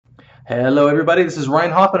Hello, everybody. This is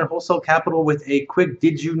Ryan Hoffman at Wholesale Capital with a quick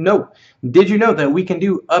Did you know? Did you know that we can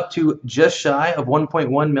do up to just shy of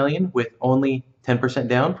 1.1 million with only 10%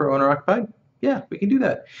 down for owner occupied? Yeah, we can do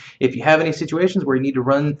that. If you have any situations where you need to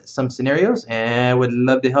run some scenarios, and I would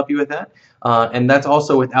love to help you with that. And that's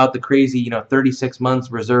also without the crazy, 36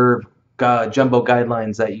 months reserve jumbo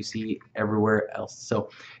guidelines that you see everywhere else. So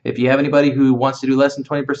if you have anybody who wants to do less than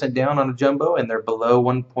 20% down on a jumbo and they're below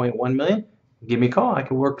 1.1 million, give me a call. I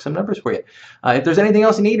can work some numbers for you. If there's anything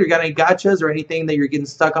else you need or you got any gotchas or anything that you're getting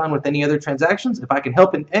stuck on with any other transactions, if I can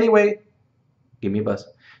help in any way, give me a buzz.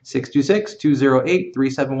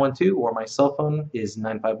 626-208-3712 or my cell phone is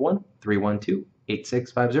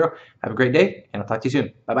 951-312-8650. Have a great day, and I'll talk to you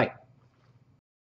soon. Bye-bye.